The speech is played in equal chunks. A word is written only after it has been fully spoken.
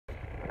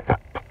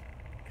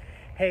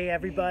Hey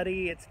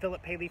everybody, it's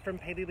Philip Paley from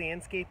Paley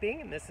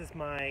Landscaping, and this is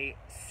my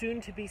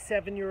soon-to-be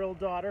 7-year-old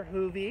daughter,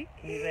 Hoovie.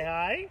 Can you say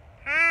hi?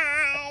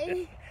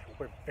 Hi!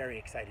 We're very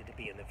excited to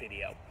be in the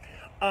video.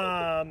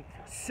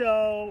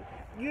 So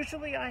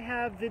usually I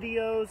have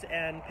videos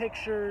and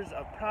pictures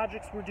of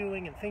projects we're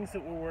doing and things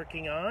that we're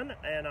working on,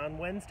 and on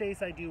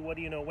Wednesdays I do What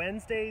Do You Know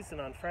Wednesdays,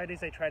 and on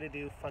Fridays I try to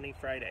do Funny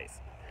Fridays.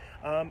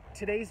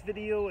 Today's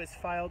video is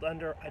filed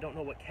under, I don't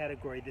know what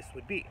category this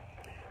would be.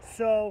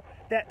 So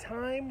that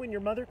time when your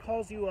mother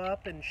calls you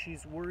up and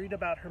she's worried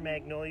about her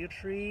magnolia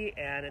tree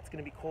and it's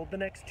going to be cold the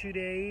next 2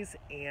 days,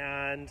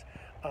 and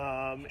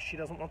she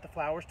doesn't want the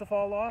flowers to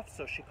fall off,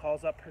 so she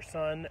calls up her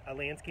son, a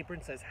landscaper,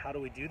 and says, how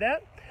do we do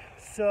that?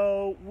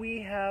 So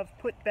we have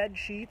put bed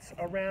sheets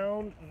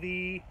around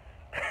the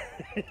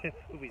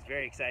He's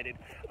very excited,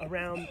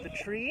 around the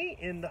tree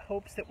in the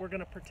hopes that we're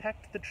going to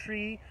protect the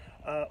tree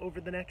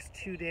over the next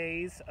 2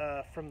 days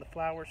from the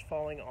flowers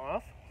falling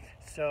off.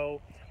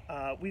 So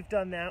we've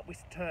done that. We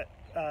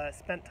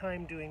spent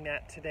time doing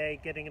that today,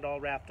 getting it all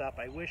wrapped up.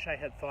 I wish I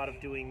had thought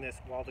of doing this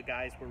while the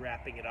guys were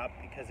wrapping it up,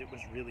 because it was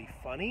really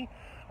funny.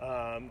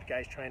 The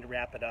guys trying to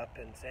wrap it up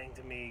and saying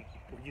to me,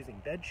 we're using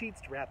bed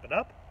sheets to wrap it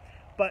up.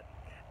 But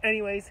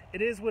anyways,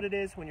 it is what it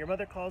is. When your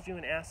mother calls you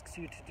and asks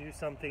you to do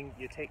something,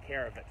 you take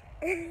care of it.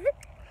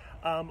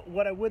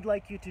 What I would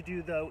like you to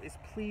do, though, is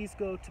please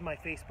go to my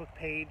Facebook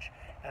page,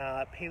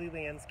 Paley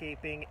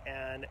Landscaping,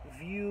 and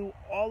view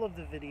all of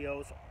the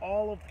videos,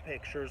 all of the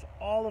pictures,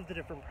 all of the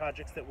different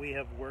projects that we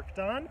have worked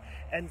on,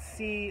 and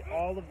see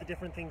all of the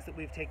different things that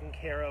we've taken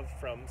care of,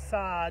 from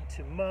sod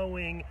to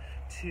mowing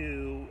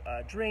to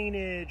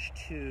drainage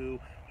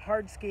to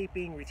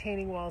hardscaping,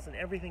 retaining walls, and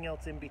everything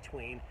else in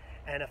between.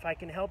 And if I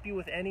can help you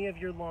with any of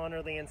your lawn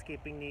or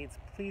landscaping needs,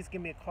 please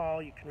give me a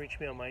call. You can reach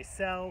me on my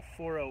cell,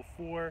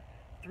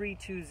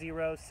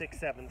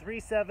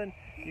 404-320-6737.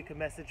 You can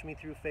message me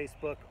through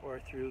Facebook or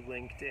through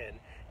LinkedIn.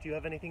 Do you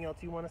have anything else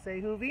you want to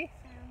say, Hoovie?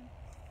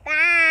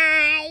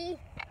 Bye!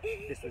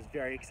 This was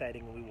very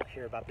exciting, and we will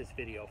hear about this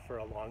video for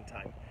a long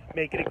time.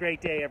 Make it a great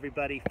day,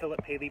 everybody.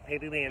 Philip Paley,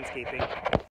 Paley Landscaping.